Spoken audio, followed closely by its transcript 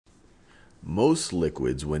Most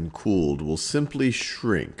liquids, when cooled, will simply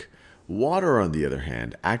shrink. Water, on the other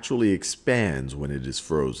hand, actually expands when it is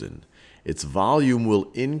frozen. Its volume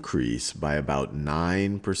will increase by about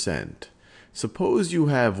 9%. Suppose you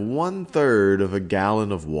have 1/3 of a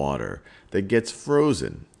gallon of water that gets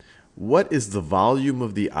frozen. What is the volume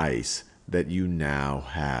of the ice that you now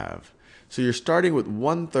have? So you're starting with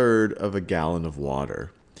 1/3 of a gallon of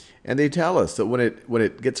water. And they tell us that when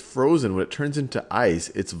it gets frozen, when it turns into ice,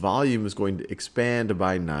 its volume is going to expand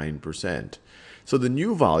by 9%. So the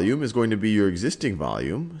new volume is going to be your existing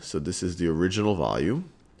volume. So this is the original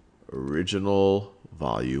volume. Original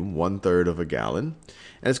volume, 1/3 of a gallon.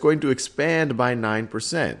 And it's going to expand by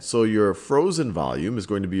 9%. So your frozen volume is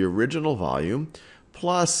going to be original volume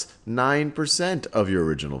plus 9% of your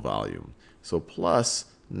original volume. So plus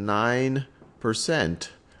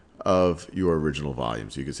 9% of your original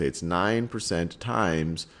volume. So you could say it's 9%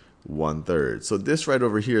 times 1/3. So this right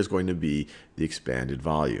over here is going to be the expanded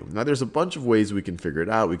volume. Now there's a bunch of ways we can figure it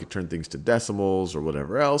out. We could turn things to decimals or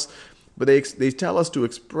whatever else. But they tell us to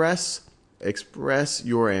express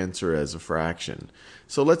your answer as a fraction.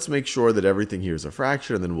 So let's make sure that everything here is a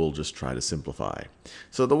fraction, and then we'll just try to simplify.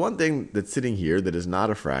 So the one thing that's sitting here that is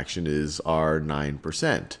not a fraction is our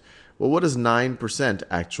 9%. Well, what does 9%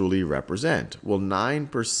 actually represent? Well,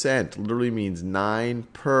 9% literally means 9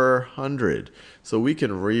 per 100. So we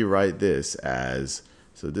can rewrite this as,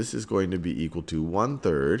 so this is going to be equal to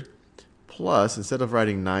 1/3 plus, instead of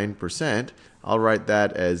writing 9%, I'll write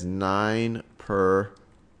that as 9 per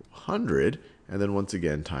 100, and then once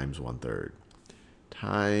again times 1/3.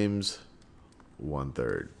 Times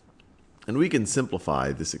 1/3. And we can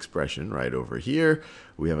simplify this expression right over here.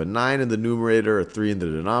 We have a 9 in the numerator, a 3 in the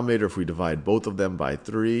denominator. If we divide both of them by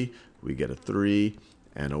 3, we get a 3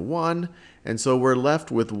 and a 1. And so we're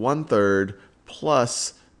left with 1/3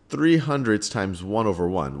 plus 3/100 times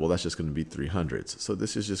 1/1. Well, that's just going to be 3/100. So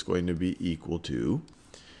this is just going to be equal to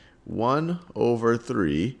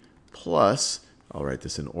 1/3 plus, I'll write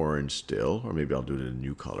this in orange still, or maybe I'll do it in a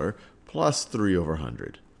new color, plus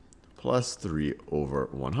 3/100. Plus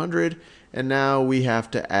 3/100. And now we have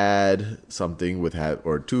to add something with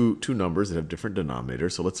two numbers that have different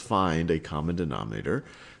denominators. So let's find a common denominator.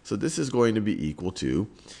 So this is going to be equal to,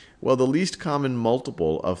 well, the least common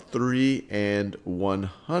multiple of 3 and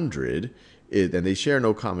 100 is, and they share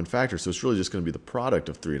no common factor, so it's really just going to be the product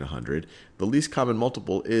of 3 and 100. The least common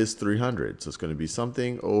multiple is 300. So it's going to be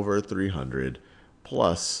something over 300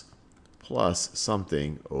 plus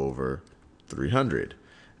something over 300.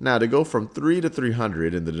 Now, to go from 3 to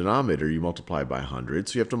 300 in the denominator, you multiply by 100,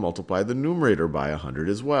 so you have to multiply the numerator by 100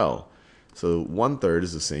 as well. So 1/3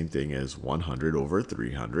 is the same thing as 100 over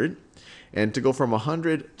 300. And to go from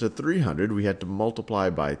 100 to 300, we had to multiply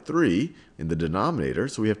by 3 in the denominator,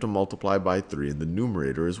 so we have to multiply by 3 in the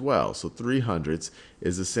numerator as well. So 3/100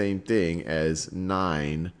 is the same thing as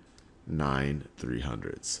 9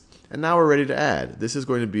 3/100. And now we're ready to add. This is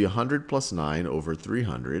going to be 100 plus 9 over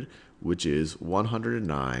 300, which is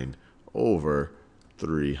 109 over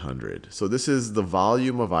 300. So this is the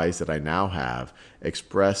volume of ice that I now have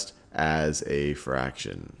expressed as a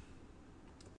fraction.